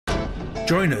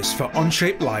Join us for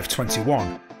Onshape Live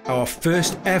 21, our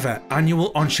first ever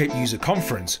annual Onshape user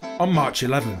conference on March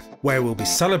 11th, where we'll be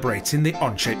celebrating the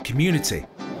Onshape community.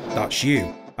 That's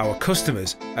you, our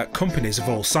customers at companies of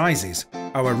all sizes,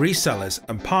 our resellers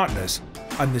and partners,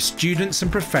 and the students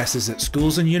and professors at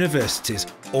schools and universities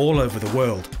all over the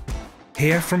world.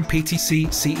 Hear from PTC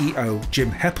CEO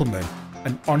Jim Heppelmann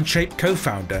and Onshape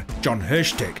co-founder John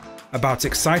Hirschtick about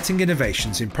exciting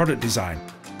innovations in product design.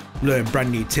 Learn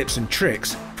brand new tips and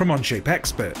tricks from Onshape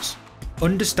experts.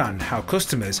 Understand how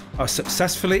customers are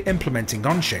successfully implementing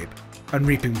Onshape and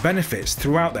reaping benefits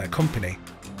throughout their company.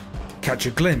 Catch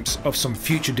a glimpse of some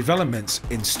future developments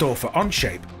in store for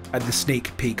Onshape at the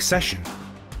sneak peek session.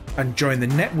 And join the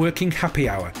networking happy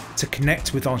hour to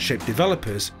connect with Onshape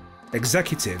developers,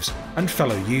 executives and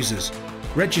fellow users.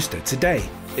 Register today.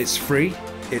 It's free,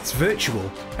 it's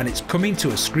virtual, and it's coming to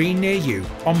a screen near you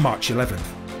on March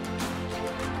 11th.